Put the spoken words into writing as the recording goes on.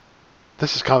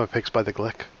This is Comic Picks by the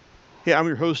Glick. Hey, I'm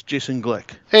your host, Jason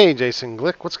Glick. Hey, Jason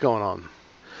Glick, what's going on?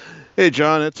 Hey,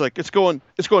 John. It's going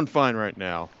fine right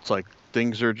now. It's like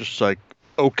things are just like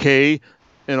okay,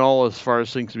 and all as far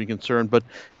as things can be concerned. But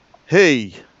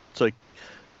hey, it's like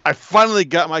I finally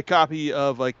got my copy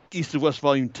of like East and West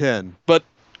Volume 10, but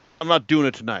I'm not doing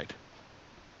it tonight.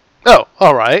 Oh,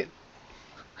 all right.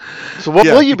 So what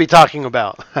will you be talking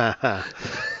about?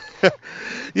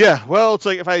 Yeah, well, it's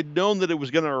like if I had known that it was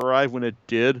going to arrive when it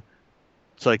did,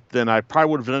 it's like then I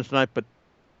probably would have done it tonight. But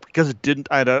because it didn't,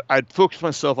 I'd focus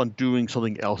myself on doing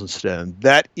something else instead. And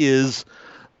that is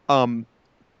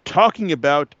talking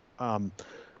about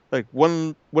like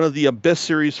one of the best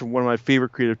series from one of my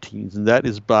favorite creative teams, and that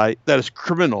is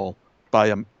Criminal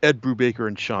by Ed Brubaker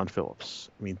and Sean Phillips.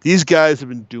 I mean, these guys have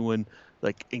been doing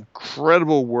like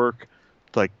incredible work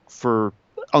like on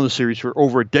the series for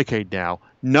over a decade now.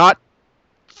 Not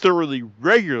thoroughly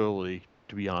regularly,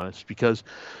 to be honest, because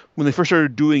when they first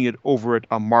started doing it over at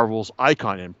Marvel's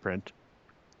Icon imprint,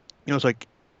 it's like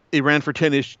it ran for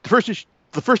 10 issues.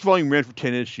 The first volume ran for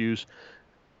 10 issues,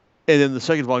 and then the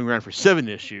second volume ran for 7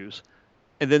 issues,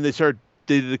 and then they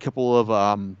did a couple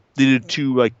of they did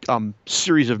 2 like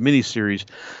series of miniseries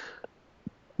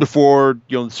before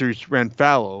the series ran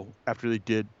fallow after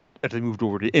they moved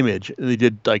over to Image, and they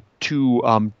did like 2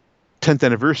 10th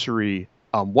anniversary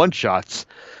one shots,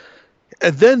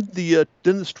 and then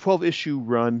this 12 issue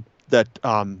run that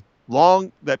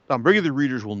regular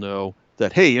readers will know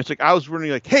that, hey, it's like I was running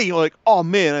like, hey, like, oh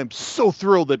man, I'm so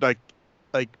thrilled that like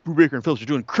Brubaker and Phillips are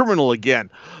doing Criminal again.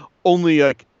 Only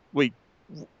like, wait,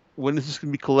 when is this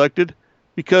going to be collected?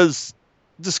 Because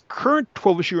this current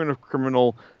 12 issue run of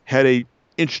Criminal had a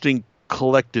interesting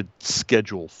collected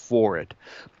schedule for it,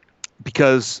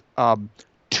 because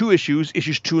 2 issues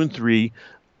 2 and 3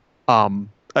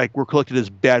 like were collected as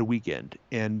Bad Weekend,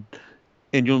 and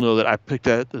you'll know that I picked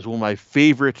that as one of my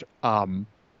favorite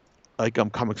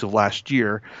comics of last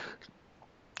year.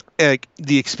 And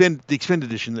the expanded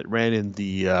edition that ran in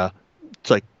the it's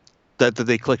like that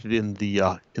they collected in the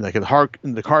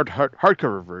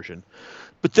hardcover version.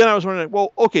 But then I was wondering,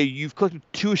 well, okay, you've collected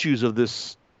 2 issues of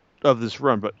this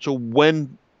run, but so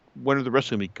when are the rest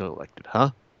going to be collected,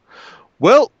 huh?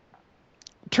 Well,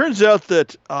 it turns out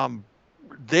that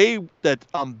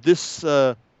this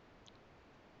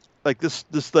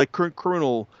current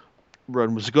Criminal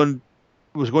run was going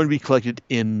to be collected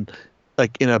in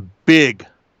a big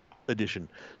edition.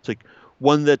 It's like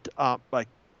one that like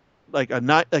a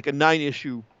 9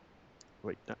 issue.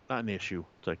 Wait, not an issue.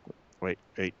 It's like wait.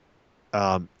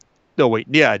 No, wait.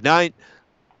 Yeah, 9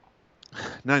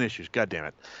 issues. God damn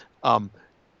it. 9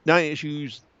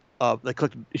 issues. They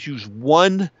collected issues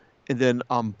 1 and then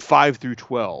 5 through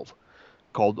 12,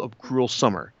 called Cruel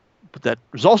Summer. But that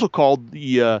was also called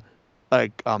the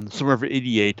Summer of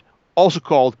 '88, also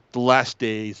called The Last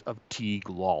Days of Teague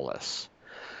Lawless.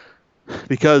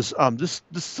 Because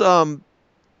this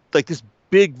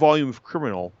big volume of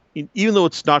Criminal, even though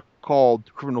it's not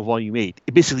called Criminal Volume 8,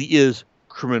 it basically is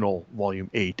Criminal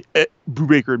Volume 8.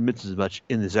 Brubaker admits as much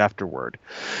in his afterword.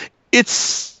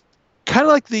 It's kind of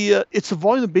like it's a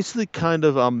volume that basically kind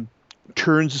of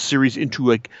turns the series into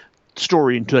like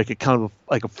story into like a kind of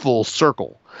like a full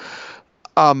circle.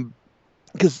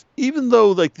 Because even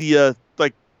though like the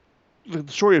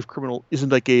story of Criminal isn't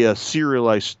like a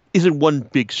serialized, isn't one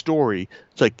big story.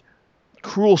 It's like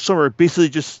Cruel Summer basically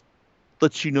just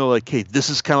lets you know, like, hey, this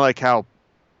is kind of like how,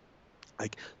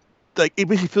 like it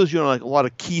basically fills you in on like a lot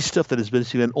of key stuff that has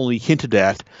been only hinted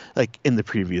at like in the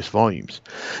previous volumes,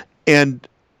 and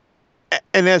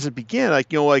as it began, like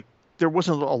there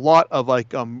wasn't a lot of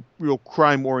like real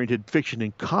crime oriented fiction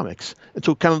in comics, and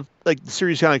so kind of like the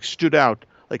series kind of like stood out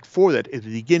like for that at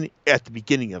the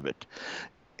beginning of it.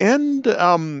 And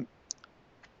I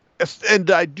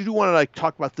do want to like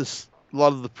talk about a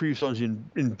lot of the previous ones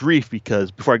in brief,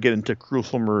 because before I get into Cruel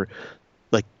Summer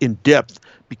like in depth,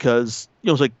 because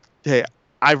it's like, hey,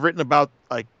 I've written about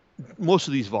like most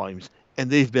of these volumes,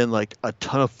 and they've been like a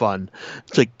ton of fun.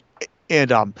 It's like,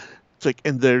 and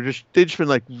they've just been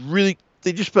like really,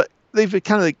 they've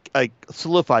kind of like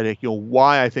solidified like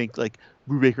why I think like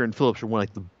Brubaker and Phillips are one of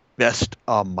like the best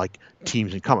like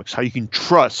teams in comics. How you can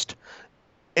trust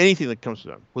anything that comes to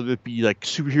them, whether it be like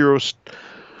superhero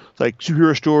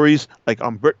stories, like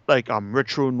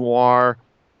retro noir.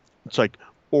 It's like,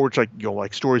 or it's like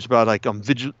like stories about like a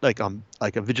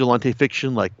vigilante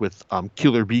fiction, like with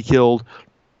Kill or Be Killed.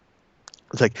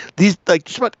 It's like these, like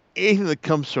just about anything that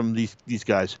comes from these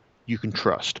guys you can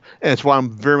trust, and that's why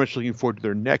I'm very much looking forward to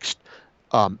their next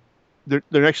like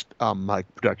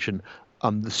production,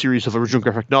 the series of original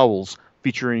graphic novels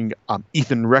featuring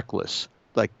Ethan Reckless,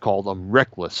 called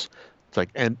Reckless. It's like,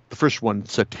 and the first one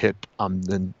set to hit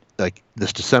then like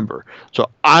this December. So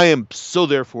I am so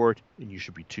there for it, and you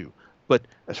should be too. But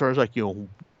as far as like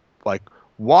like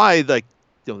why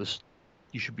this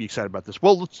you should be excited about this.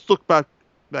 Well, let's look back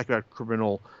about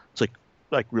Criminal. It's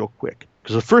like real quick,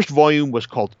 because the first volume was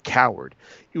called Coward.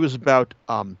 It was about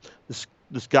this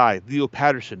guy Leo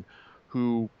Patterson,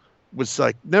 who was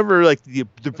like never like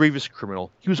the bravest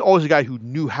criminal. He was always a guy who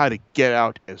knew how to get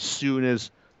out as soon as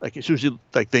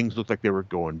things looked like they were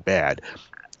going bad.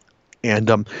 And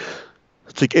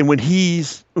it's like, and when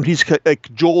he's like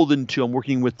cajoled into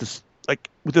working with this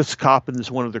cop and this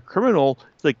one other criminal,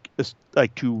 to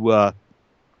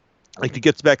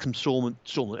get back some stolen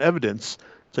evidence.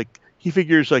 It's like he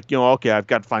figures okay, I've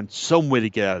got to find some way to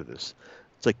get out of this.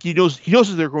 It's like he knows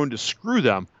that they're going to screw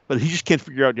them, but he just can't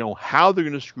figure out how they're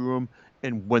going to screw them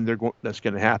and when that's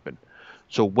going to happen.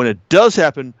 So when it does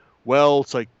happen, well,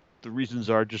 it's like the reasons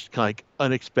are just kind of like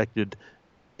unexpected,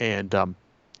 and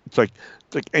it's like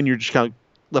and you're just kind of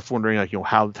left wondering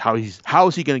how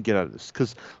is he going to get out of this?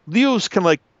 Because Leo's kind of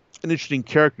like an interesting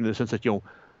character in the sense that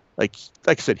like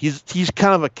I said, he's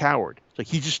kind of a coward. Like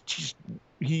he's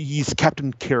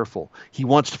Captain Careful. He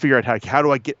wants to figure out how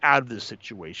do I get out of this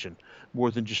situation more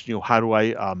than just how do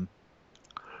I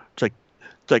it's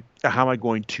like how am I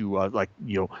going to how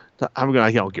am I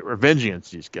going to get revenge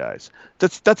against these guys?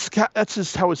 That's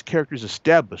just how his character is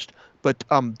established. But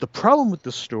the problem with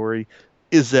the story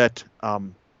is that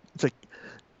it's like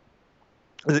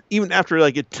that even after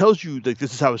it tells you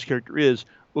this is how his character is,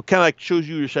 well, kind of shows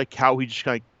you just how he just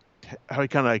kind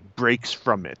of breaks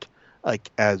from it,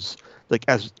 as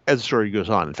the story goes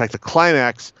on. In fact, the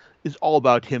climax is all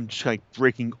about him just kind of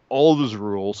breaking all those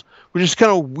rules, which is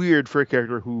kind of weird for a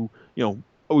character who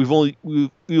we've only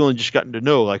just gotten to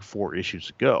know 4 issues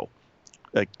ago.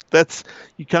 That's,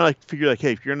 you kind of figure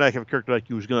hey, if you're gonna have a character like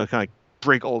you who's gonna kind of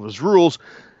break all of his rules,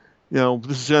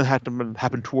 this is gonna have to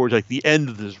happen towards the end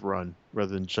of this run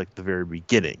rather than just the very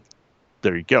beginning.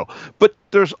 There you go. But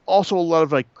there's also a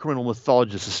lot of criminal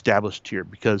mythology that's established here,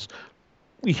 because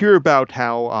we hear about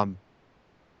how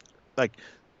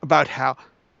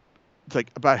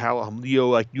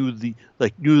Leo knew the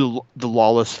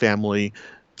Lawless family.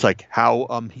 It's how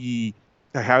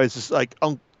is this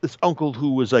uncle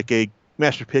who was a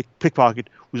master pickpocket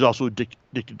who's also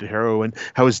addicted to heroin.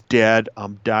 How his dad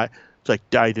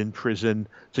died in prison.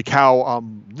 It's how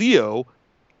Leo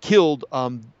killed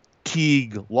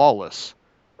Teague Lawless,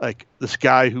 this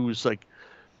guy who was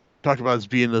talked about as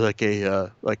being this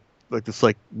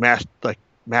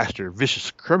master vicious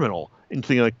criminal, and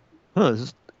thinking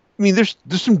there's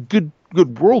some good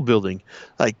world building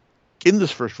in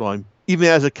this first volume, even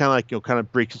as it kind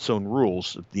of breaks its own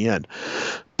rules at the end.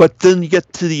 But then you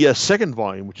get to the second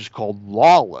volume, which is called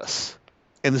Lawless,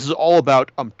 and this is all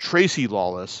about Tracy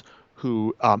Lawless,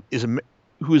 who is the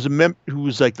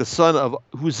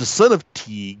son of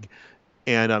Teague,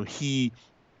 and and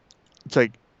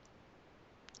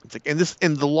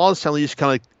the Lawless family is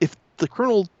kind of if the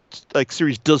Criminal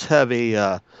series does have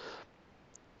a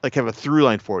have a through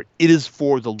line for it, it is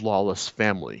for the Lawless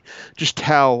family. Just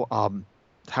how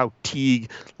Teague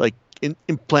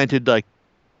implanted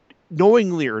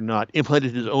knowingly or not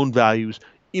implanted his own values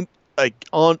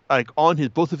on his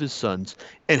both of his sons,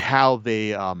 and how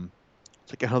they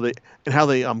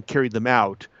carried them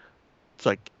out. It's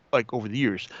over the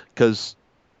years, because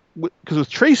with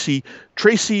Tracy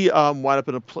wound up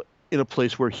in a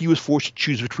place where he was forced to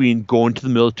choose between going to the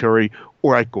military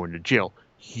or going to jail.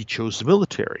 He chose the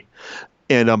military,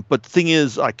 and but the thing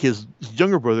is, his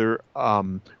younger brother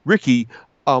Ricky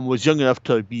was young enough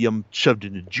to be shoved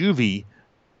into juvie,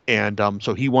 and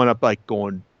so he wound up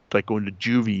going to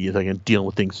juvie and dealing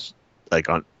with things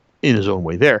in his own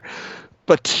way there.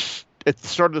 But at the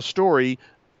start of the story,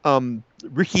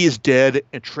 Ricky is dead,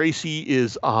 and Tracy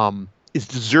is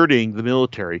deserting the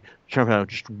military, trying to find out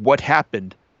just what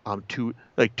happened to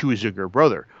his younger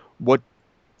brother.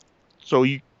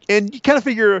 You kind of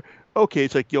figure, okay,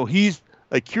 it's he's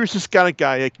here's this kind of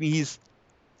guy. He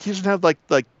doesn't have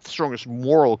the strongest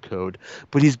moral code,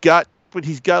 but he's got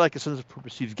a sense of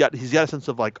purpose. He's got a sense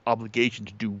of obligation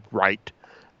to do right,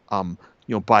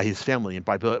 by his family and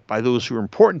by those who are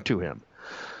important to him.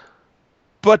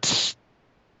 But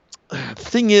the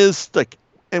thing is,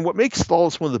 and what makes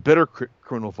Lawless one of the better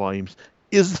criminal volumes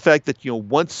is the fact that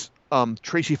once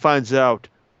Tracy finds out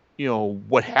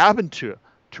what happened to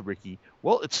Ricky,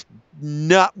 well, it's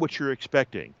not what you're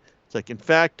expecting. It's in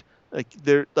fact,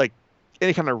 they're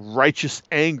any kind of righteous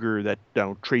anger that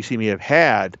Tracy may have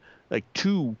had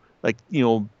to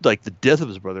the death of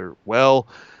his brother. Well,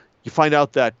 you find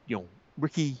out that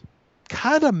Ricky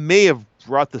kind of may have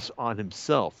brought this on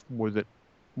himself more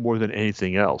than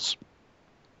anything else.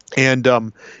 And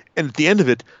at the end of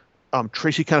it,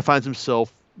 Tracy kind of finds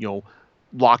himself,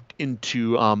 locked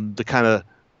into the kind of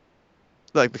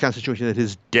situation that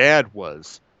his dad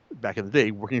was back in the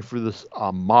day, working for this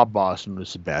mob boss known as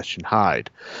Sebastian Hyde.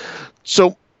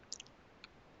 So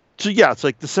yeah, it's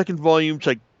like the second volume, it's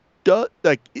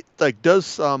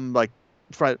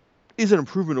is an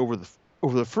improvement over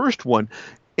the first one,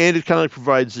 and it kind of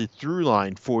provides a through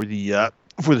line for the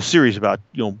series about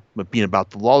being about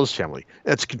the Lawless family.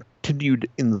 That's continued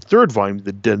in the third volume,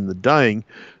 The Dead and the Dying,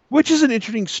 which is an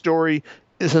interesting story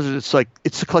in the sense that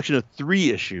it's a collection of 3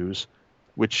 issues,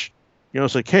 which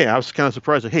it's like, hey, I was kind of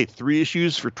surprised, like, hey, 3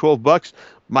 issues for $12,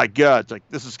 my God,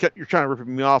 it's like you're trying to rip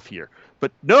me off here,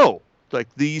 but no, like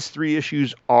these 3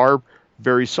 issues are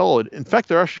very solid. In fact,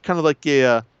 they're actually kind of like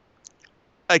a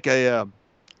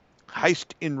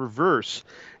heist in reverse,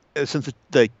 in the sense that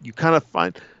like you kind of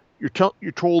find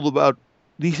you're told about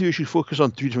these 3 issues focus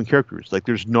on 3 different characters. Like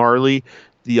there's Gnarly,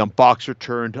 the boxer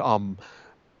turned turned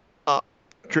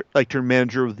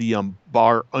manager of the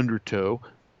bar Undertow,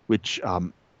 which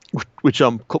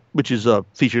is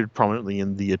featured prominently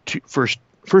in the first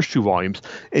 2 volumes,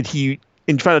 and you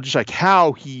find out just like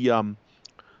how he how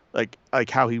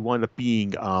he wound up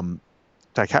being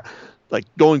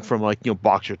going from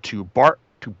boxer to bar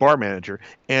manager,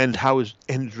 and how his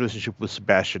relationship with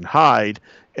Sebastian Hyde,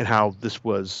 and how this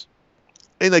was,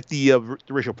 and like the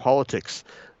racial politics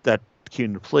that came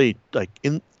into play, like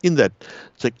in that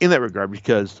regard,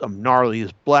 because Gnarly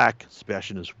is black,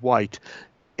 Sebastian is white,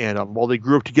 and while they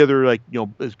grew up together,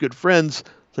 as good friends,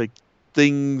 it's like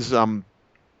things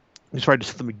tried to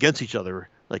set them against each other,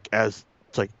 as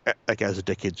the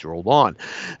decades rolled on.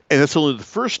 And that's only the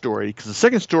first story, because the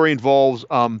second story involves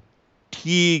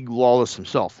Teague Lawless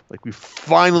himself. Like we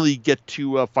finally get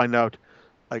to find out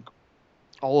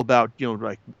all about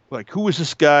who is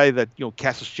this guy that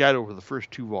casts a shadow over the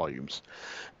first 2 volumes.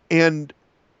 And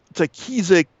it's like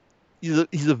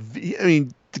the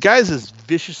guy's as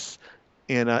vicious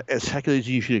and as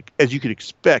calculated as you could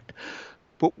expect.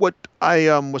 But what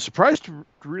I was surprised to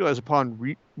realize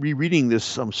upon rereading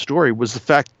this story was the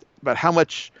fact about how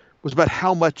much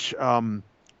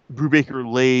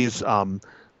Brubaker lays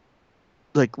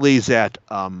at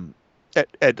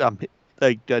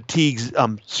Teague's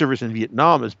service in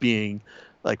Vietnam as being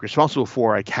responsible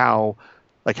for his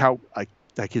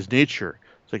nature.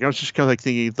 It's like I was just kind of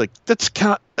thinking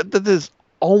that is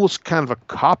almost kind of a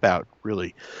cop out,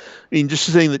 really. I mean,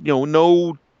 just saying that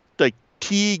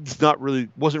Teague's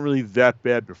wasn't really that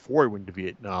bad before he went to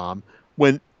Vietnam,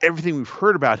 when everything we've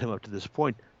heard about him up to this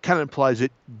point kind of implies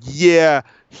that, yeah,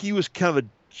 he was kind of a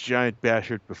giant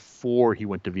bastard before he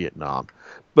went to Vietnam.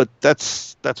 But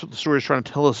that's what the story is trying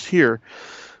to tell us here.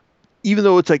 Even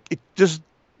though it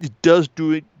does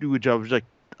do a job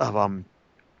of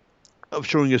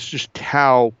showing us just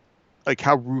how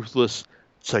ruthless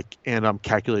and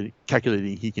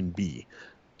calculating he can be.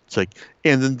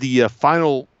 And then the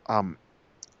final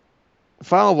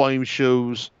volume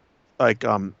shows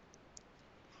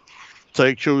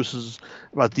shows us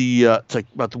about the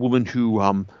about the woman who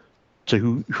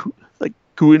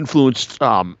influenced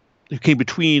who came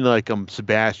between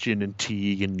Sebastian and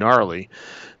Teague and Gnarly.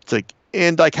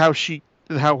 How she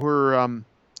and how her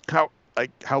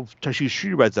how she was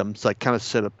treated by them. It's kind of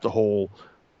set up the whole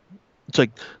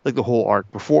the whole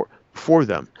arc before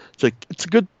them. It's a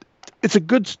good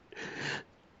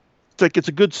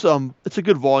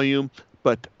volume,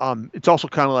 but it's also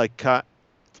kind of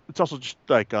it's also just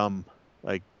kind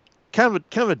of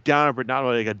a downer, but not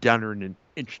really a downer in an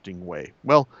interesting way.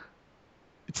 Well,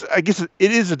 I guess it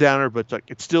is a downer, but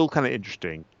it's still kind of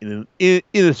interesting in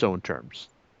its own terms.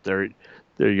 There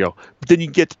you go. But then you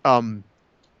get the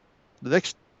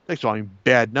next volume,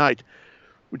 Bad Night,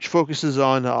 which focuses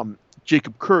on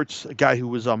Jacob Kurtz, a guy who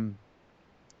was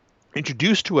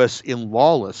introduced to us in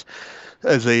Lawless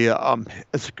as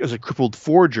a crippled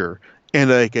forger, and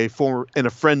a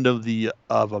friend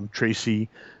of Tracy,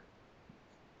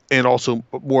 and also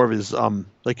more of his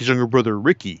his younger brother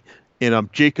Ricky.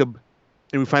 And Jacob,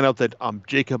 and we find out that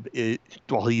Jacob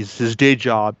his day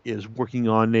job is working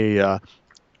on a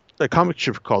comic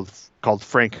strip called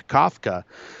Frank Kafka,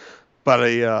 but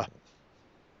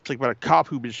about a cop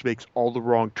who just makes all the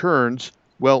wrong turns.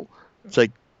 Well, it's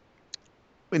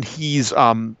when he's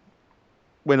when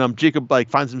Jacob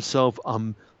finds himself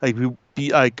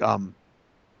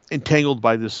entangled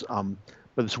by this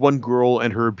one girl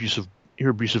and her abusive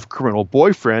criminal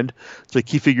boyfriend. It's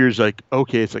he figures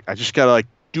okay, it's I just gotta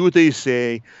do what they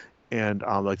say, and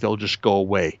they'll just go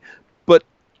away. But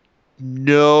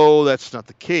no, that's not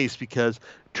the case, because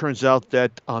it turns out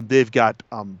that they've got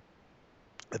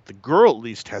that the girl at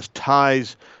least has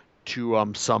ties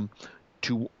to some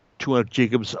to one of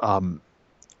Jacob's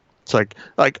it's like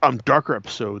darker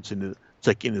episodes it's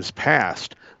like in his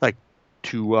past, like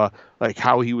to like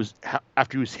how he was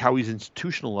how he's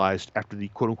institutionalized after the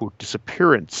quote unquote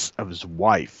disappearance of his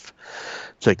wife.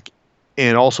 It's like,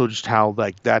 and also just how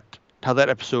how that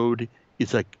episode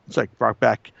is like brought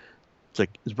back,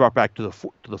 it's brought back to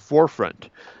the forefront.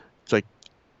 It's like,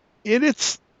 and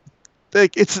it's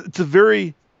like it's a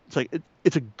very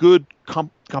it's a good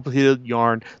complicated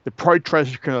yarn that probably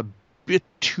tries to kind of bit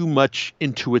too much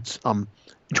into its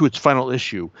final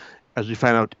issue, as we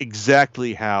find out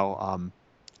exactly how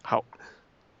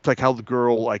it's like how the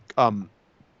girl it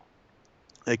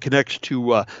connects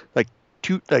to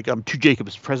to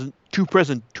Jacob's to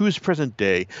his present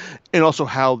day, and also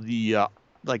how the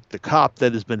cop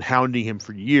that has been hounding him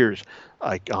for years,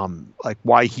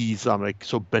 why he's like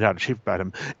so bent out of shape about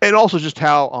him, and also just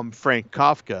how Frank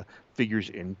Kafka figures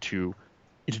into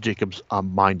Jacob's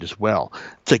mind as well.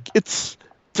 It's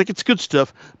it's good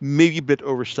stuff, maybe a bit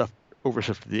overstuffed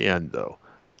at the end though.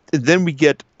 And then we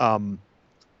get let's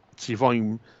see,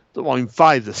 volume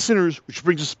 5, The Sinners, which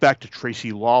brings us back to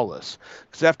Tracy Lawless,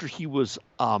 because after he was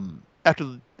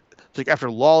after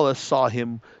Lawless saw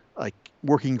him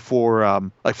working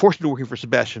for forced into working for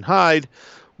Sebastian Hyde,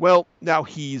 well, now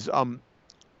he's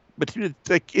but and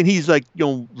he's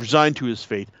resigned to his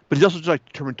fate, but he's also just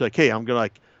determined to hey, I'm gonna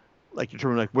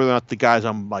determine whether or not the guys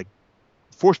I'm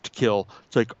forced to kill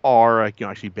are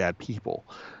actually bad people.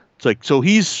 It's so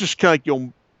he's just kind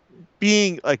of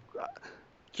being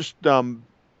just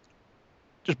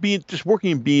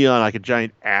working and being on a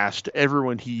giant ass to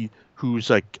everyone who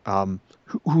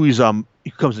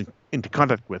comes into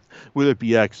contact with, whether it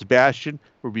be Sebastian,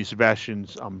 or be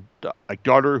Sebastian's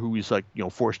daughter, who he's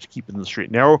forced to keep in the straight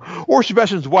and narrow, or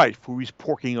Sebastian's wife, who he's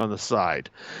porking on the side,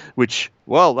 which,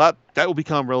 well, that will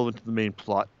become relevant to the main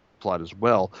plot as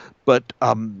well. But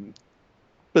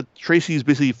Tracy is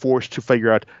basically forced to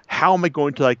figure out, how am I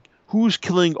going to who's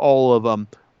killing all of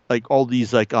all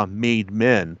these made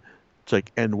men,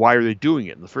 and why are they doing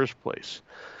it in the first place?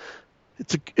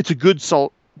 It's a good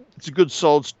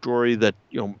solid story that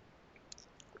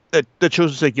that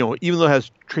shows us even though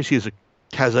Tracy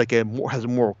has a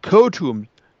moral code to him,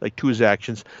 to his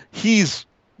actions, he's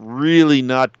really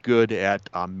not good at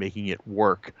making it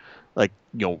work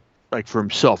for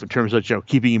himself, in terms of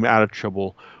keeping him out of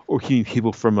trouble, or keeping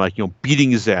people from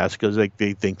beating his ass because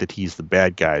they think that he's the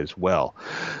bad guy as well.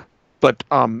 But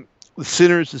The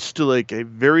Sinners is still a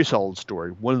very solid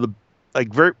story, one of the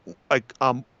very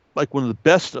one of the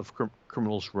best of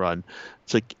Criminal's run.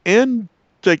 And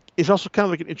it's also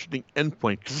kind of an interesting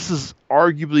endpoint, because this is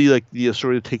arguably the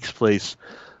story that takes place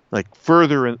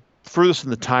furthest in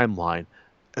the timeline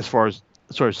as far as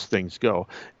things go.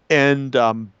 And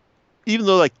even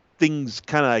though things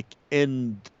kind of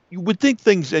end, you would think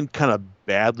things end kind of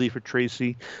badly for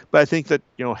Tracy, but I think that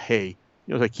hey,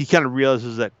 he kind of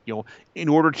realizes that in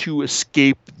order to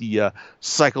escape the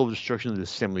cycle of destruction that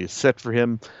his family has set for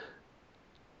him,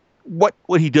 what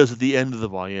he does at the end of the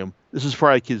volume, this is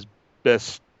probably his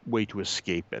best way to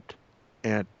escape it.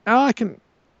 And I can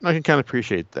kind of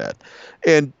appreciate that.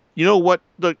 And you know what,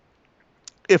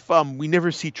 if we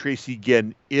never see Tracy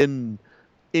again in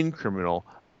Criminal,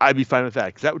 I'd be fine with that,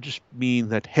 because that would just mean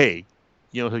that, hey,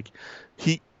 he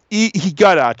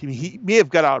got out. I mean, he may have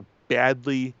got out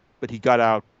badly, but he got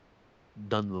out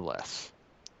nonetheless.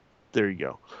 There you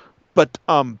go. But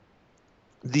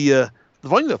the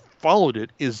volume that followed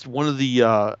it is one of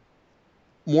the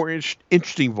more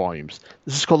interesting volumes.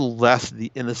 This is called The Last of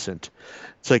the Innocent.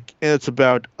 And it's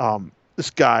about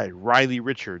this guy, Riley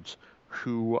Richards,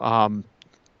 who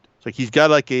he's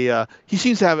got he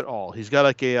seems to have it all. He's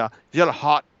got he's got a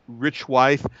hot rich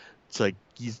wife. And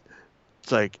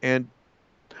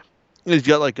he's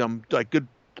got good,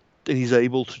 and he's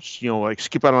able to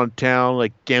skip out on town,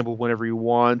 gamble whenever he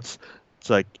wants.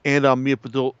 And meet up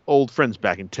with the old friends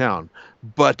back in town.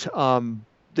 But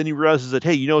then he realizes that,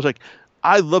 hey,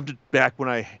 I loved it back when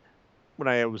I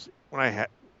was a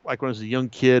young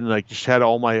kid, and just had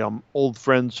all my old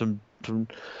friends from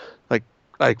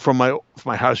my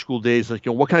high school days.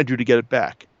 What can I do to get it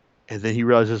back? And then he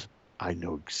realizes, I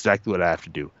know exactly what I have to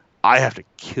do. I have to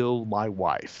kill my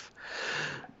wife.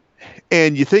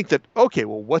 And you think that, okay,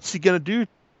 well, what's he gonna do to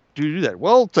do that?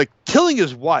 Well, it's killing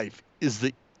his wife is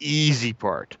the easy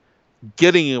part.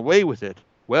 Getting away with it,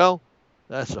 well,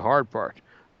 that's the hard part.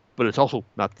 But it's also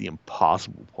not the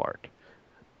impossible part.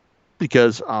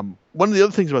 Because one of the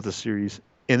other things about the series,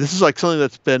 and this is something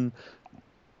that's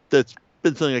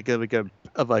been something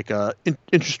like a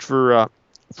interest for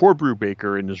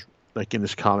Brubaker in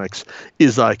his comics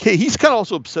is like, hey, he's kind of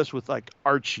also obsessed with like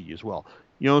Archie as well.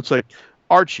 It's like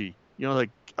Archie, like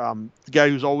the guy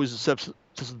who's always obsessed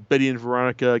with Betty and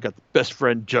Veronica, got the best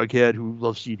friend Jughead who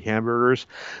loves to eat hamburgers.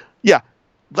 Yeah,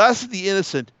 Last of the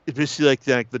Innocent is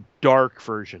basically like the dark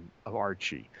version of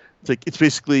Archie. It's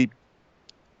basically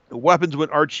what happens when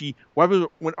Archie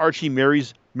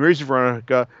marries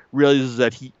Veronica, realizes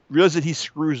that he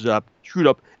screwed up,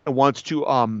 and wants to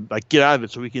like get out of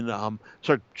it so he can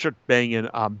start banging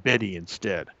Betty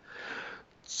instead.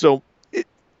 So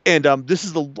this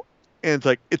is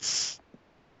it's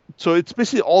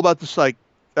basically all about this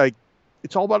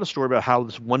it's all about a story about how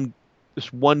this one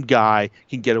guy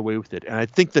can get away with it. And I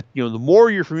think that the more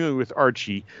you're familiar with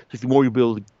Archie, the more you'll be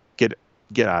able to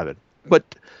get out of it.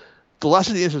 But The Last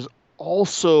of the Innocent is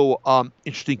also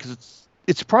interesting because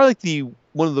it's probably like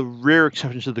one of the rare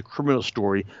exceptions to the criminal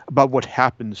story about what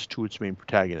happens to its main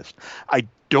protagonist. I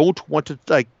don't want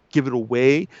to give it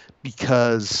away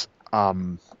because I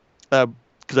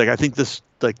think this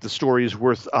the story is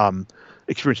worth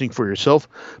experiencing for yourself,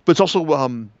 but it's also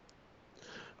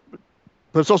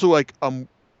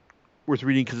worth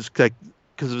reading because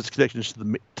of its connections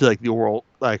to the overall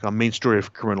main story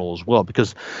of Criminal as well,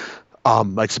 because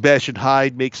Sebastian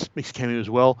Hyde makes a cameo as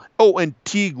well. Oh, and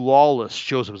Teague Lawless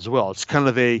shows up as well. It's kind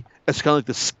of like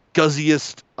the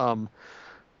scuzziest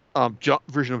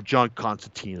version of John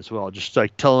Constantine as well. Just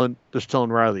telling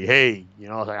Riley, hey,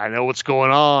 I know what's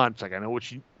going on. It's I know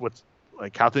what's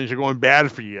how things are going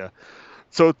bad for you.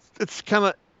 So it's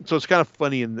kind of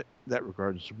funny in that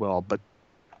regard as well. But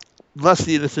Less of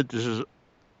the Innocent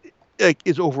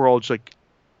is overall just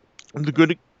the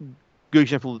good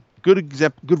example,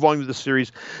 good volume of the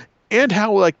series, and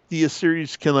how the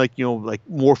series can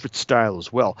morph its style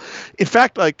as well. In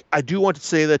fact, I do want to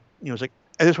say that at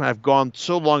this point I've gone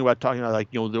so long about talking about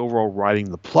the overall writing,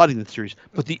 the plotting of the series,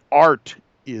 but the art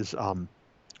is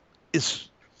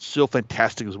still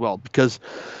fantastic as well, because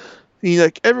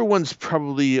everyone's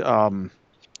probably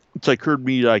heard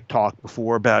me talk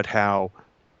before about how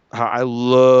I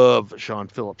love Sean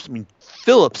Phillips. I mean,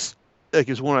 Phillips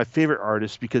is one of my favorite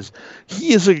artists because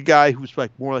he is a guy who's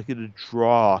more likely to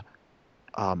draw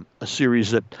a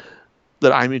series that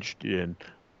I'm interested in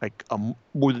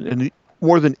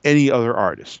more than any other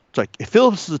artist. It's if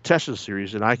Phillips is attached to the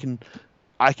series, and I can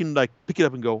pick it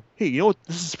up and go, hey, you know what?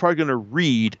 This is probably going to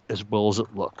read as well as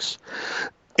it looks.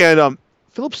 And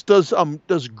Phillips does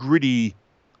gritty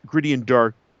and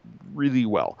dark really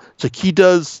well.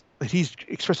 He's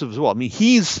expressive as well. I mean,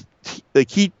 he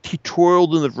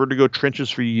toiled in the Vertigo trenches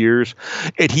for years,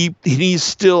 and he's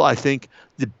still, I think,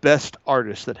 the best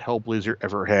artist that Hellblazer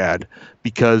ever had,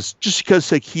 because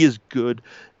he is good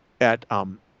at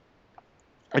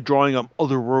drawing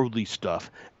otherworldly stuff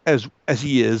as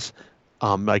he is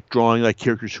drawing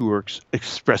characters who are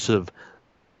expressive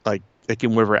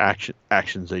in whatever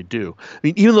actions they do. I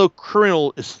mean, even though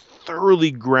Criminal is thoroughly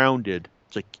grounded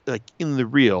in the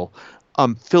real,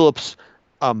 Phillips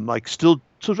still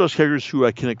draws characters who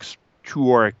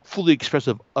who are fully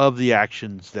expressive of the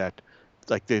actions that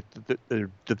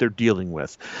they're dealing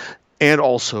with, and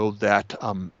also that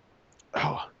and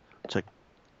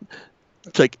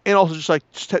also just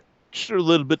a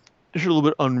little bit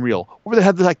unreal, or they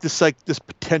have this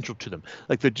potential to them,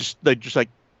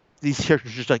 these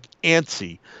characters just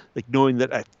antsy, knowing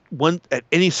that at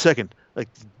any second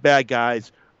bad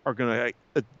guys are gonna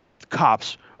the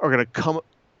cops are gonna come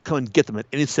and get them at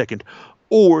any second,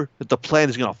 or that the plan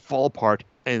is gonna fall apart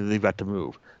and they've got to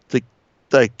move.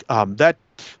 That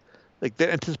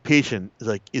anticipation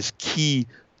is key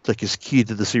to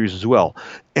the series as well,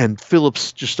 and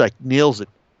Phillips just nails it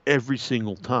every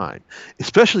single time,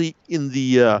 especially in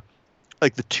the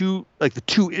two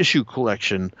issue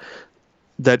collection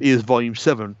that is Volume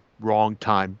 7, Wrong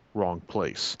Time, Wrong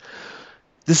Place.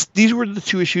 These were the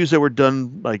two issues that were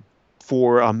done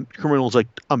for Criminal's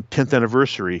 10th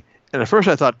anniversary, and at first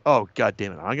I thought, oh god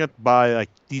damn it, I'm gonna buy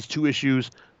these two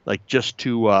issues just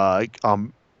to read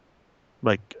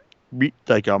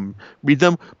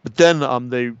them, but then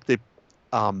they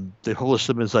published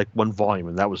them as one volume,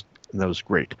 and that was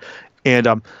great. And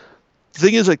the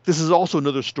thing is, this is also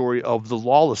another story of the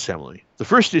Lawless family. The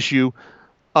first issue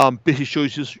basically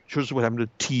shows what happened to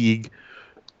Teague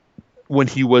when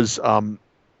he was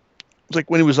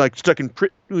when he was stuck in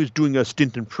he was doing a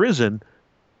stint in prison.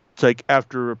 It's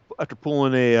after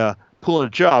pulling a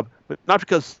job, but not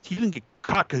because he didn't get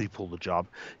caught because he pulled a job.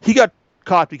 He got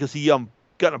caught because he got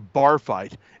in a bar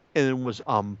fight and then was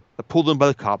pulled in by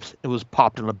the cops and was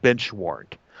popped on a bench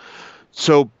warrant.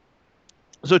 So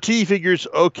So T figures,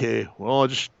 okay, well, I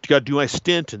just got to do my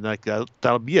stint, and like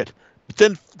that'll be it.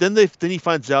 But then he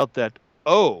finds out that,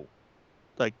 oh,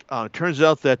 it turns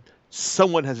out that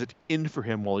someone has it in for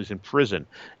him while he's in prison,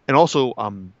 and also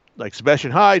like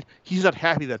Sebastian Hyde, he's not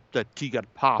happy that T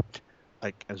got popped,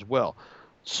 like as well.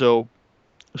 So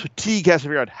Teague has to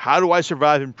figure out, how do I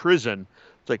survive in prison?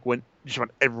 It's like when just when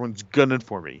everyone's gunning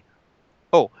for me.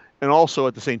 Oh, and also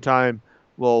at the same time,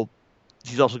 well,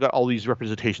 he's also got all these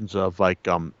representations of like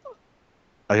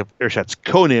Ersatz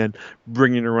Conan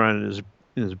bringing around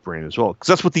in his brain as well, because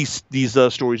that's what these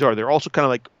stories are. They're also kind of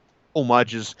like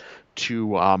homages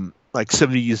to like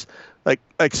 70s like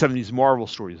 70s Marvel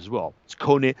stories as well. It's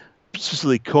Conan,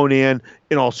 specifically Conan,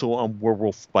 and also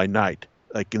Werewolf by Night,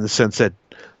 like in the sense that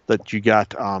you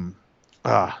got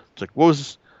it's like what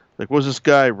was this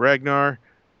guy Ragnar,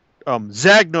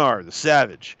 Zagnar the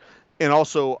Savage, and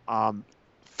also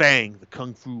Fang the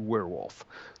Kung Fu werewolf.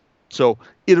 So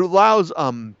it allows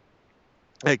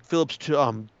like Phillips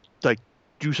to like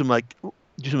do some like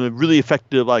do some really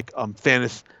effective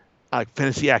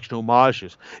fantasy action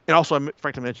homages. And also I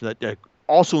forgot to mention that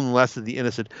also in the Last of the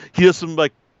Innocent, he does some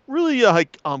like really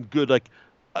good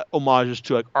homages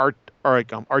to like art or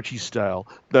like Archie style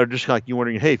that are just like you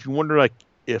wondering, hey, if you wonder like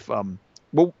if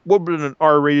what would an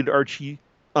R-rated Archie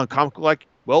comic like?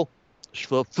 Well,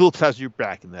 Phillips has your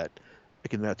back in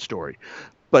that story.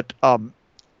 But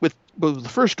with the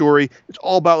first story, it's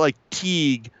all about like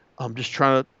Teague just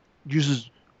trying to use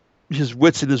his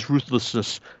wits and his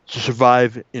ruthlessness to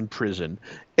survive in prison,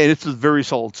 and it's a very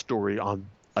solid story on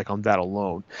that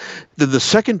alone. Then the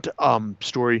second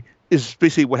story is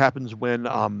basically what happens when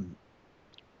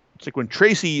it's like when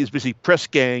Tracy is basically press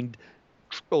ganged.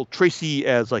 Well, Tracy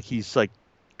as like he's like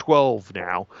 12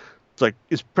 now. It's like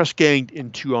is press ganged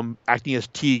into acting as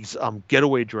Teague's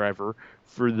getaway driver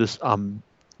for this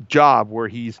job where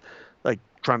he's like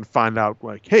trying to find out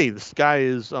like, hey, this guy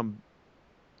is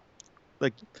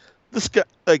like this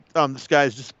guy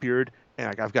has disappeared, and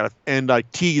like I've got to and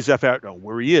like Teague is F out know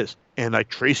where he is, and like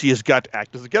Tracy has got to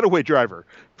act as a getaway driver.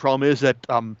 Problem is that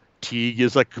Teague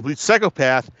is like a complete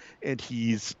psychopath, and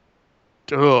he's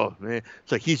oh man,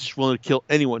 it's like he's just willing to kill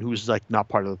anyone who's like not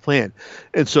part of the plan.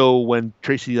 And so when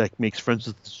Tracy like makes friends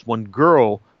with this one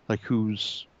girl, like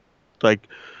who's like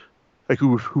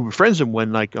who befriends him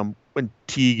when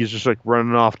Teague is just like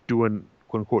running off doing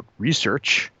quote unquote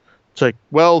research. It's like,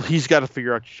 well, he's got to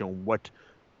figure out,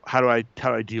 how do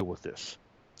I deal with this?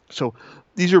 So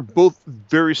these are both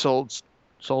very solid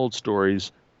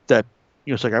stories that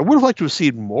it's like I would have liked to have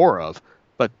seen more of,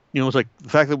 but it's like the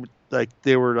fact that like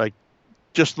they were like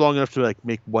just long enough to like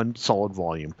make one solid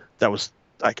volume. That was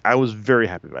like I was very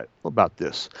happy about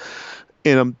this.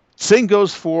 And same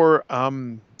goes for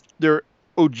their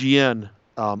OGN.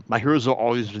 My Heroes Have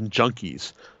Always Been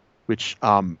Junkies, which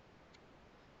it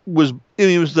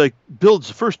was like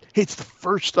Bill's first. Hey, it's the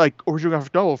first like original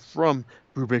graphic novel from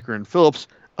Brubaker and Phillips.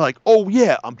 I'm like, oh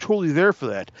yeah, I'm totally there for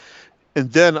that.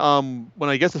 And then when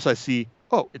I get this, I see,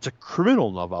 oh, it's a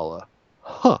criminal novella.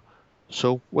 Huh.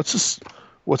 So what's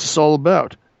this all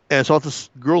about? And it's about this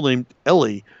girl named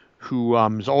Ellie who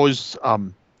is always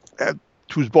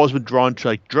who's always been drawn to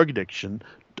like drug addiction,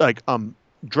 like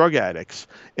drug addicts,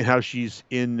 and how she's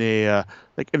in a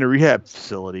rehab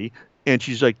facility, and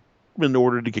she's like in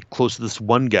order to get close to this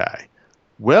one guy.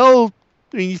 Well,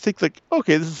 I mean, you think like,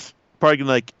 okay, this is probably gonna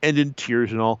like end in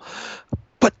tears and all,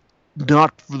 but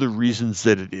not for the reasons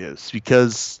that it is,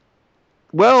 because,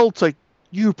 well, it's like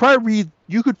you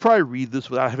could probably read this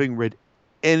without having read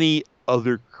any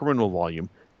other criminal volume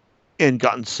and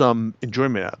gotten some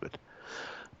enjoyment out of it.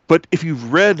 But if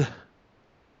you've read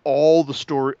all the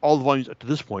volumes up to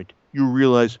this point, you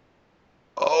realize,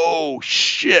 oh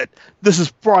shit, this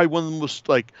is probably one of the most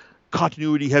like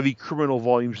continuity heavy criminal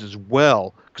volumes as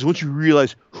well, because once you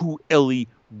realize who Ellie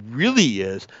really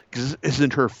is, because this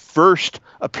isn't her first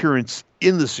appearance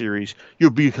in the series,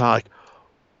 you'll be kind of like,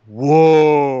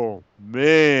 whoa,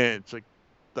 man. It's like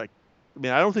I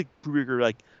mean, I don't think Brubaker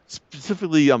like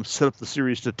specifically set up the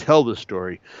series to tell this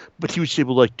story, but he was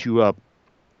able like to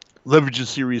leverage the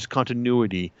series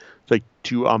continuity like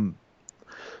to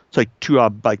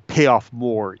like pay off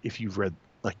more if you've read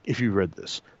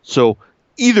this. So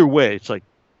either way, it's like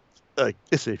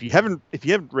listen, if you haven't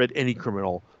read any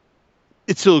criminal,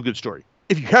 it's still a good story.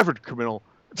 If you have read criminal,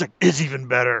 it's like it's even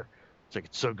better. It's like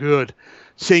it's so good.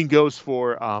 Same goes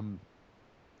for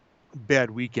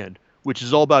Bad Weekend, which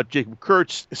is all about Jacob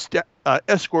Kurtz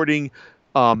escorting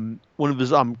one of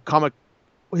his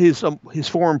his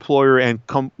former employer and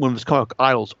one of his comic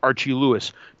idols, Archie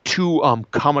Lewis, to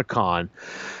Comic-Con,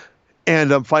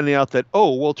 and finding out that,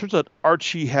 oh well, it turns out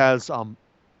Archie has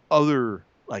other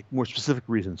like more specific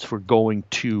reasons for going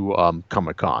to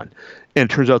Comic-Con, and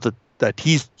it turns out that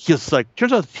he's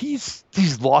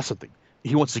lost something.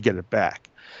 He wants to get it back,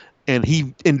 and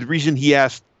the reason he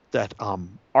asked that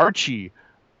Archie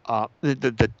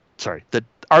that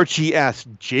Archie asked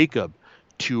Jacob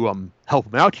to help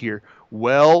him out here.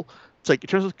 Well, it's like it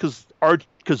turns out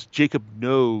because Jacob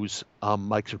knows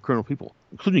like some criminal people,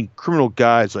 including criminal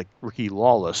guys like Ricky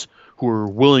Lawless, who are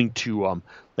willing to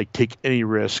like take any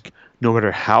risk, no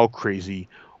matter how crazy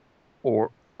or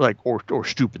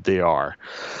stupid they are.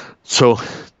 So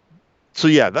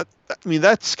yeah,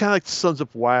 that's kind of like sums up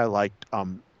why I liked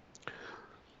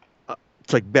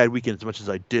it's like Bad Weekend as much as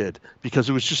I did, because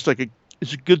it was just like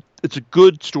it's a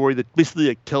good story that basically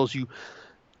like tells you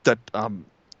that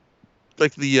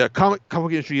like the comic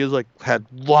industry has like had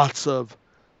lots of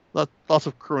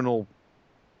criminal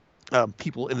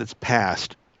people in its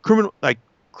past, criminal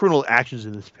actions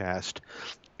in its past,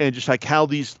 and just like how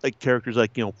these like characters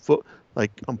like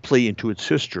play into its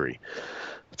history.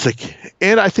 It's like,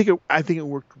 and I think it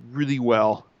worked really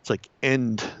well.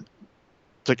 And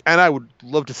I would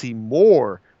love to see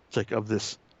more. It's like of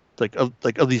this,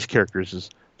 of these characters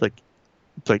is like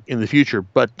in the future,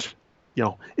 but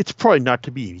it's probably not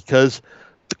to be, because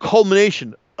the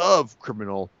culmination of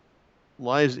Criminal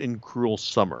lies in Cruel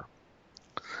Summer.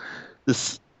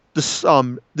 This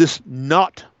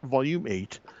not volume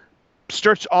 8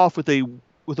 starts off with a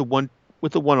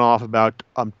one-off about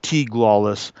Teague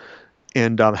Lawless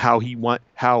and how it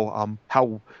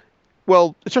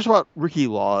starts about Ricky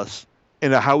Lawless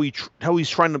and how he's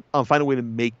trying to find a way to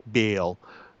make bail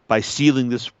by stealing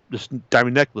this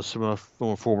diamond necklace from a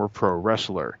former pro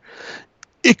wrestler.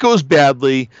 It goes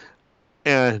badly,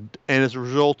 and as a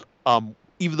result,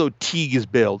 even though Teague is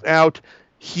bailed out,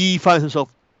 he finds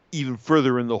himself even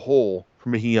further in the hole for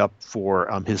making up for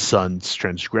his son's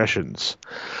transgressions.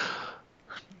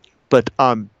 But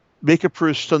make up for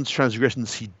his son's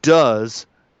transgressions he does,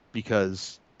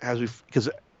 because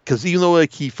even though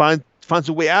like he finds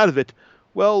a way out of it,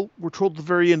 well, we're told at the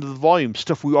very end of the volume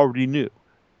stuff we already knew,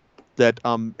 that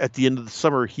at the end of the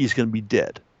summer he's going to be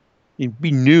dead. I mean,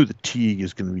 we knew that Teague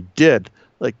is going to be dead,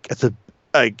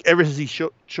 ever since he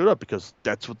showed up, because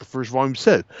that's what the first volume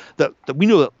said. That we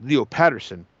know that Leo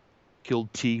Patterson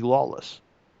killed Teague Lawless.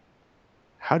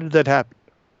 How did that happen?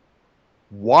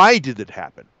 Why did it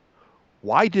happen?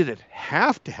 Why did it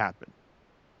have to happen?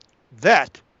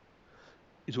 That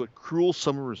is what Cruel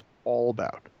Summer is all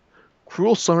about.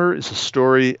 Cruel Summer is a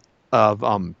story of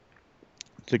how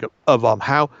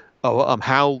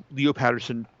Leo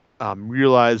Patterson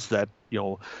realized that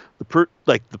the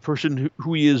person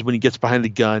who he is when he gets behind the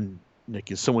gun,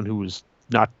 is someone who is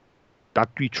not to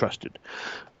be trusted.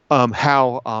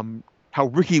 How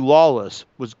Ricky Lawless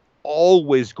was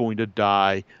always going to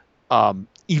die,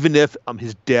 even if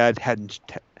his dad hadn't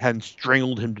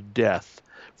strangled him to death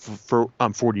for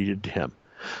what he did to him.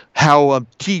 How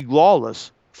Teague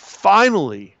Lawless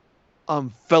finally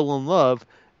fell in love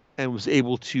and was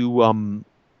able to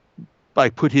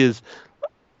put his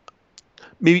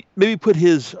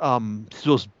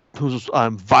those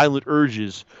violent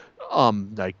urges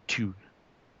to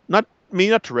not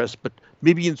to rest, but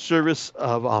maybe in service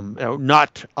of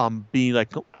not being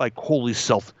like wholly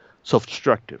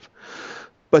self-destructive.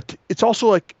 But it's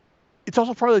also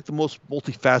probably like the most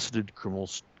multifaceted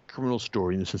criminal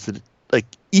story, in the sense that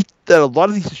that a lot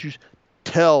of these issues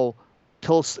tell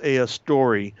us a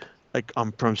story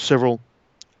from several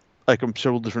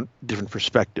different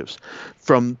perspectives.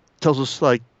 Tells us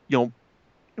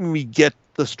we get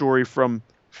the story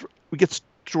we get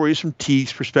stories from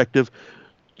Teague's perspective.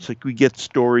 It's like we get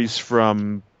stories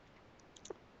from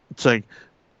from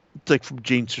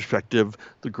Jane's perspective,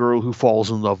 the girl who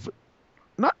falls in love,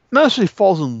 not necessarily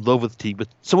falls in love with Teague, but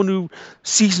someone who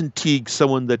sees in Teague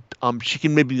someone that she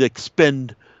can maybe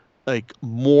spend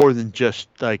more than just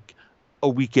a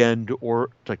weekend or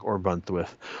a month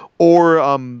with,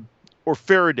 or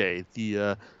Faraday,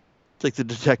 the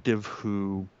detective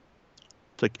who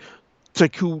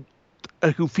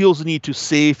who feels the need to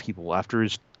save people after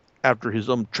his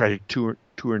tragic tour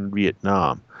in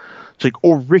Vietnam.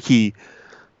 Or Ricky.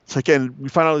 And we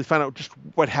find out just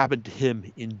what happened to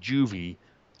him in juvie.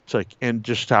 And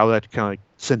just how that kind of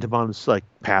sent him on this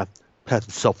path of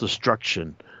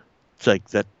self-destruction.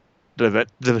 That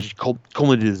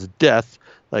culminated his death,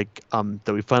 that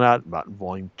we find out about in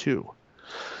Volume 2.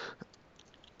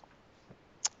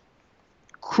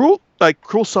 Cruel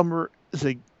Summer is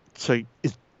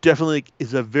definitely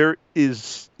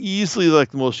is easily the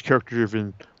most character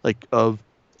driven of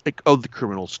the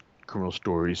criminal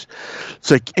stories.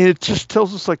 And it just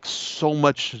tells us so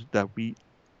much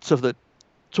stuff that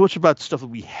so much about stuff that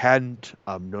we hadn't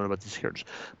known about these characters,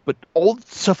 but all the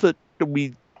stuff that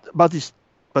we about these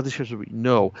characters that we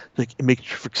know, like it makes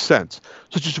perfect sense.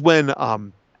 Such as when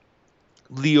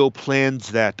Leo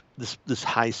plans this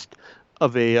heist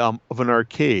of an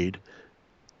arcade,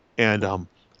 and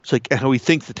it's like, and how he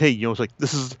thinks that, hey, it's like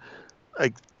this is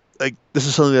like this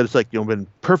is something that it's like been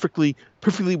perfectly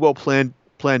well planned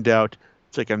out.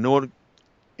 It's like I know,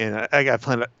 and I got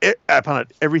planned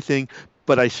out everything,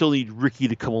 but I still need Ricky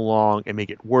to come along and make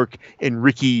it work. And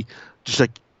Ricky just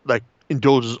like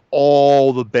indulges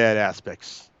all the bad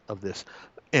aspects of this,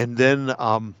 and then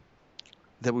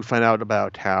that we find out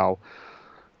about how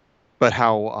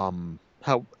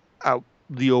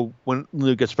Leo, when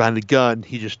Leo gets behind the gun,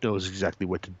 he just knows exactly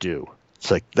what to do.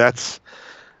 It's like it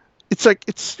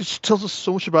tells us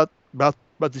so much about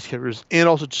these characters, and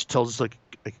also just tells us like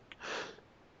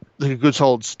a good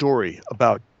solid story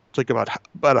about a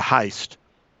heist.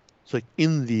 It's like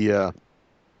in the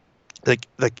like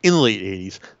in the late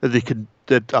 80s that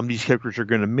these characters are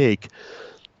going to make,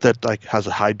 that like has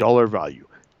a high dollar value,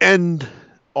 and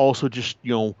also just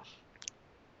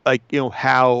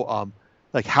how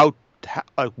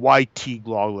why Teague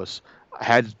Lawless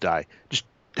had to die, just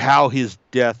how his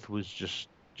death was just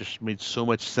made so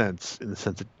much sense, in the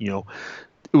sense that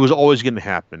it was always going to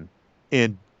happen,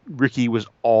 and Ricky was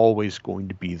always going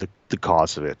to be the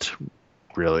cause of it.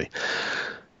 Really,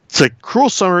 it's like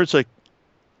Cruel Summer. It's like,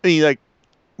 I mean, like,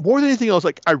 more than anything else,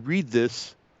 like I read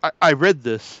this, I read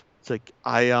this. It's like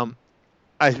I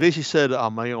basically said,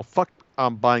 fuck,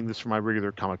 I'm buying this from my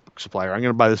regular comic book supplier. I'm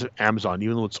going to buy this at Amazon,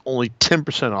 even though it's only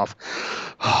 10% off.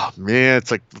 Oh man, it's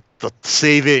like the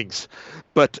savings.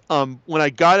 But when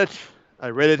I got it, I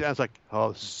read it, and I was like,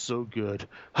 oh, this is so good.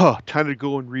 Oh, time to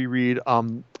go and reread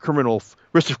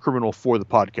Rest of Criminal for the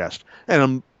podcast. And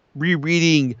I'm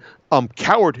rereading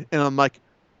Coward, and I'm like,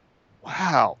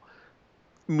 wow.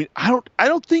 I mean, I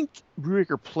don't think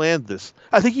Brubaker planned this.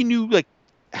 I think he knew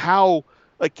how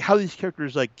these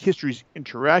characters' histories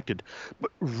interacted. But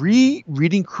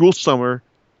reading Cruel Summer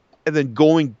and then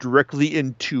going directly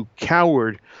into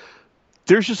Coward,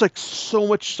 there's just so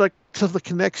much stuff that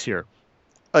connects here.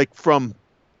 From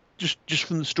just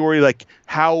from the story,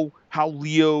 how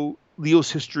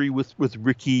Leo's history with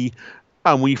Ricky,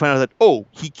 when you find out that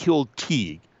he killed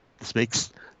Teague, this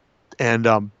makes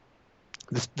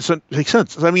this makes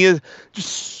sense. I mean,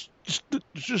 just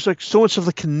so much stuff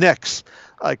that connects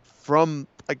from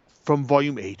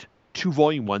Volume 8 to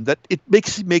Volume 1, that it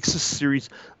makes this series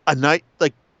a nice,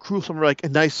 Cruel Summer, a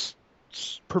nice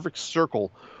perfect circle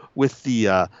with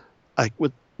the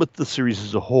with the series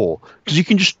as a whole,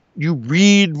 because you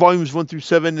read volumes 1 through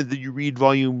 7, and then you read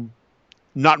Volume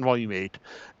 8,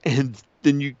 and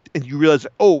then you realize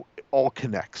that, it all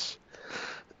connects.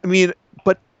 I mean,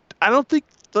 but I don't think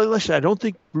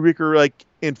Brubaker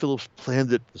and Phillips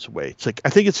planned it this way. It's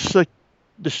I think it's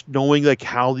just knowing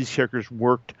how these characters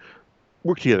work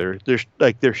together. There's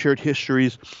their shared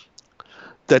histories,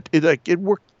 that it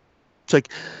worked. It's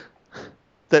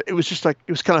that it was just it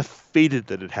was kind of fated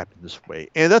that it happened this way.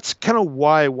 And that's kind of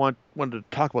why I wanted to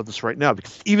talk about this right now,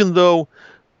 because even though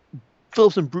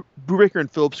Phillips and Brubaker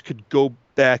and Phillips could go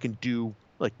back and do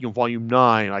Volume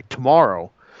 9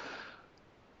 tomorrow,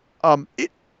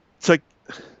 it's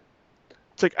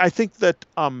I think that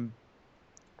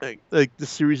the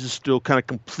series is still kind of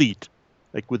complete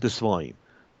with this volume.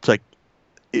 It's like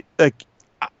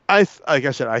I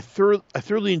said, I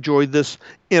thoroughly enjoyed this,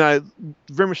 and I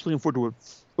very much looking forward to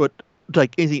what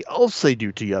anything else they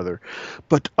do together.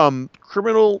 But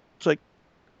Criminal, it's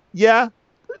yeah,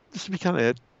 this would be kind of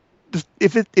it. Just,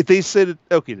 if they said,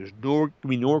 okay, there's no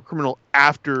more Criminal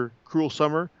after Cruel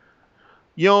Summer,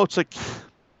 it's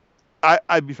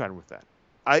I'd be fine with that.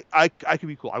 I could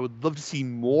be cool. I would love to see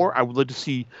more. I would love to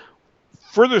see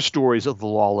further stories of the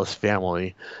Lawless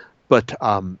family. But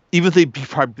even if they'd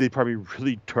probably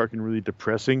really dark and really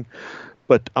depressing,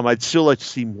 but I'd still like to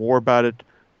see more about it.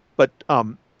 But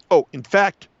in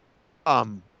fact,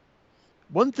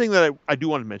 one thing that I do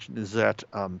want to mention is that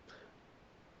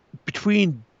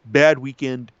between Bad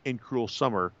Weekend and Cruel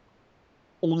Summer,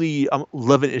 only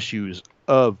 11 issues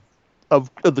of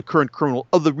the current Criminal,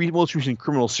 of the most recent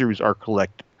Criminal series are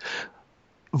collected.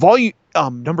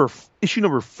 Issue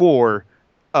number 4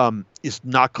 is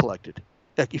not collected.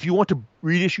 If you want to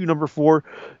read issue number 4,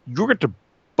 you're going to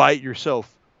buy it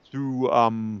yourself through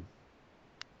your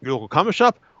local comic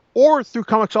shop or through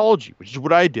Comixology, which is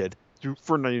what I did,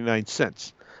 for 99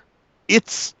 cents.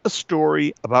 It's a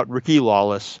story about Ricky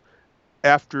Lawless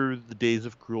after the days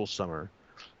of Cruel Summer.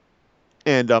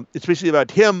 And it's basically about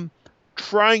him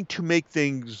trying to make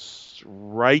things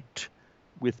right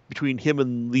between him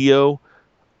and Leo,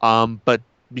 But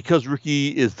because Ricky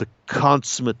is the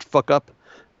consummate fuck up,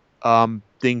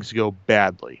 things go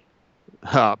badly,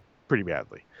 pretty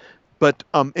badly. But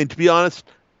and to be honest,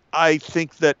 I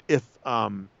think that if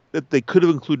that they could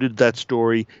have included that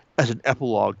story as an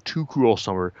epilogue to Cruel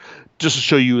Summer, just to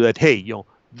show you that, hey,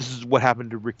 this is what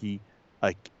happened to Ricky,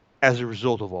 like, as a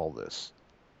result of all this.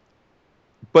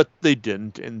 But they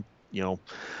didn't, and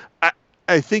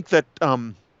I think that I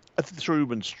think the story would have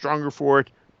been stronger for it.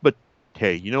 But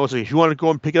hey, it's like, if you want to go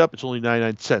and pick it up, it's only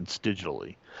 99 cents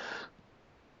digitally.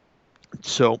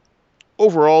 So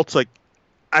overall, it's like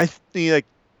I think like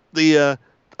the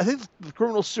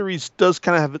Criminal series does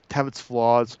kind of have its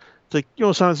flaws. It's like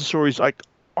sometimes the stories like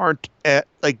aren't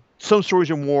like some stories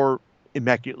are more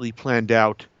immaculately planned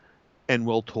out and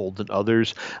well told than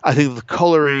others. I think the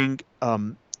coloring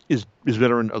is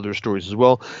better in other stories as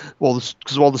well. While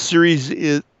the series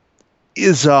is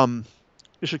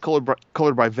initially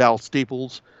colored by Val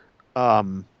Staples,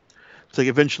 it's like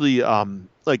eventually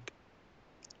like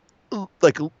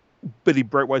Betty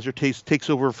Brightweiser takes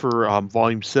over for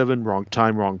Volume 7, Wrong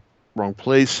Time, Wrong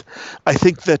Place. I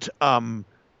think that Sean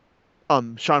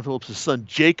Phillips' son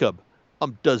Jacob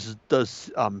does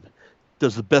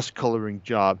the best coloring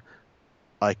job,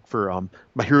 like for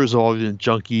My Heroes Have Always Been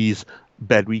Junkies,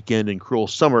 Bad Weekend, and Cruel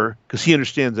Summer, because he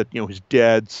understands that his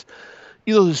dad's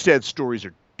stories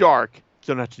are dark, they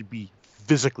don't have to be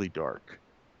physically dark.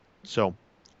 So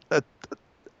that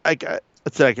I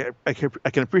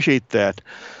can appreciate that.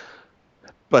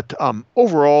 But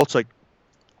overall, it's like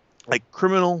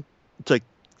Criminal. It's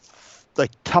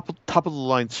like top of the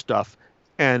line stuff,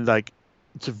 and like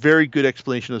it's a very good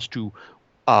explanation as to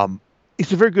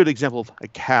it's a very good example of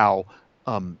like how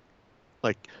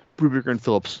like Brubaker and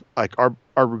Phillips like are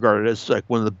regarded as like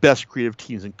one of the best creative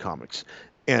teams in comics.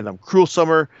 And Cruel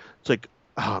Summer, it's like,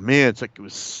 oh man, it's like it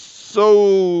was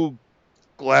so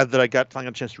glad that I finally got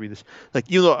a chance to read this. Like,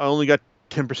 even though I only got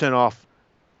 10% off,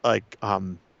 like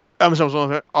Amazon was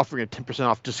only offering a 10%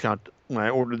 off discount when I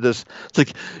ordered this. It's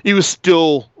like it was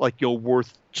still like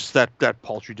worth just that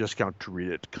paltry discount to read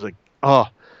it, because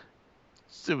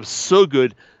it was so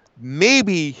good.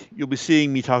 Maybe you'll be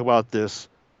seeing me talk about this.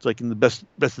 It's like in the best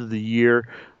of the year.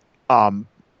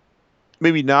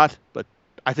 Maybe not, but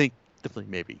I think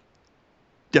definitely maybe.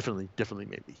 Definitely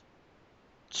maybe.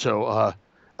 So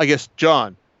I guess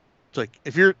John, it's like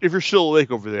if you're still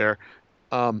awake over there,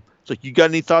 it's like, you got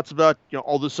any thoughts about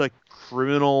all this like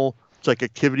Criminal, it's like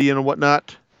activity and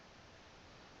whatnot?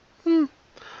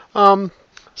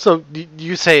 So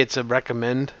you say it's a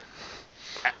recommend?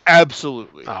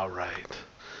 Absolutely. All right.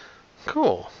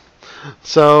 Cool.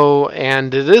 So,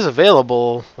 and it is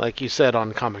available, like you said,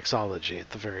 on Comixology at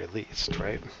the very least,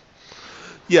 right?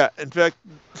 Yeah. In fact,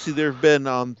 see, there have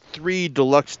been 3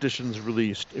 deluxe editions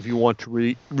released if you want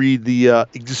to read the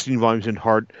existing volumes in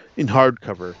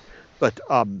hardcover. But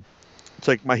it's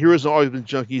like My Heroes Have Always Been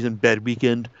Junkies and Bad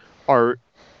Weekend are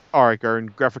in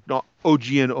graphic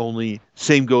OGN only.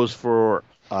 Same goes for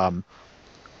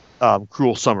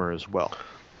Cruel Summer as well.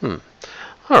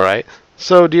 All right.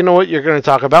 So do you know what you're going to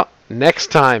talk about next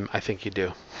time? I think you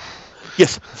do.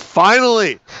 Yes,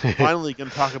 finally going to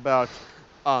talk about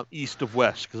East of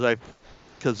West,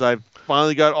 because I've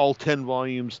finally got all 10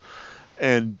 volumes,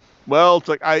 and well, it's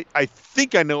like I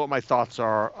think I know what my thoughts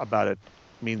are about it.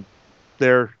 I mean,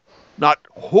 they're not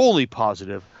wholly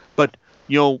positive, but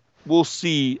we'll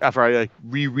see after I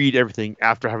reread everything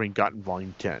after having gotten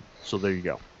volume 10. So there you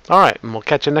go. All right, and we'll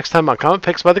catch you next time on Comic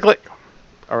Picks by the Click.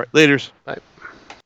 All right, laters. Bye.